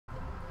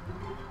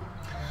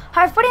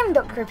Hi everybody, I'm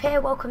Dr. Group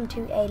here. Welcome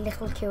to a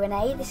little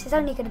Q&A. This is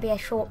only going to be a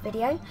short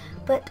video,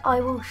 but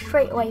I will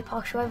straight away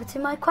pass you over to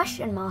my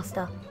question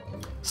master.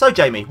 So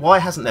Jamie, why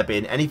hasn't there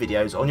been any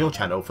videos on your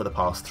channel for the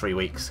past 3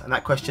 weeks? And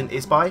that question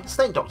is by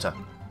SnakeDoctor.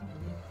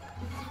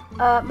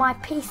 My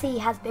PC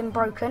has been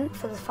broken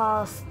for the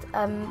past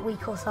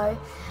week or so,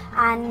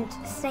 and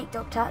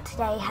SnakeDoctor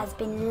today has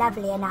been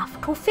lovely enough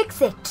to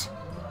fix it.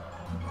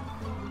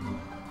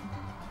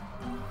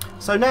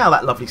 So now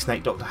that lovely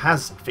SnakeDoctor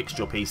has fixed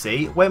your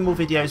PC, when will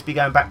videos be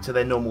going back to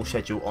their normal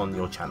schedule on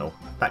your channel?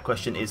 That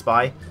question is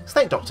by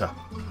SnakeDoctor.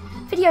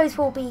 Videos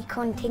will be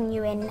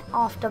continuing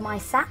after my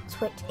SAT,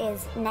 which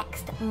is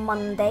next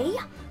Monday.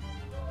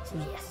 So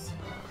yes.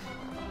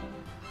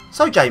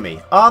 So Jamie,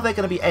 are there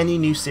going to be any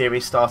new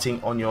series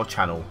starting on your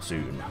channel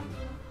soon?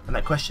 And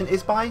that question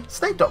is by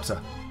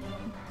SnakeDoctor.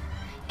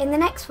 In the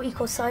next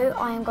week or so,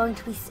 I am going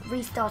to be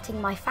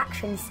restarting my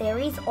faction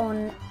series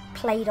on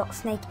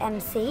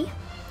play.snakemc.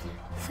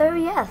 So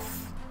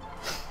yes.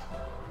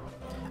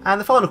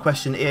 And the final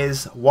question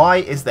is, why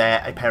is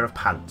there a pair of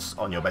pants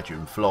on your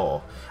bedroom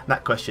floor? And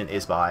that question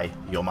is by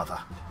your mother.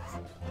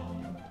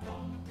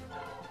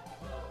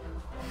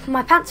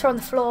 My pants are on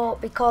the floor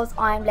because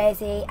I'm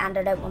lazy and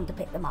I don't want to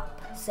pick them up.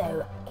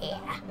 So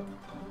yeah.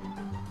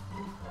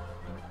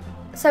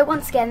 So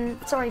once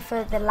again, sorry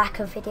for the lack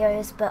of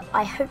videos, but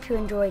I hope you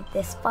enjoyed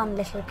this fun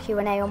little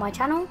Q&A on my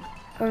channel.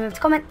 Remember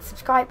to comment,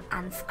 subscribe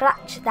and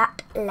scratch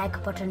that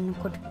like button.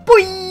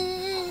 Goodbye!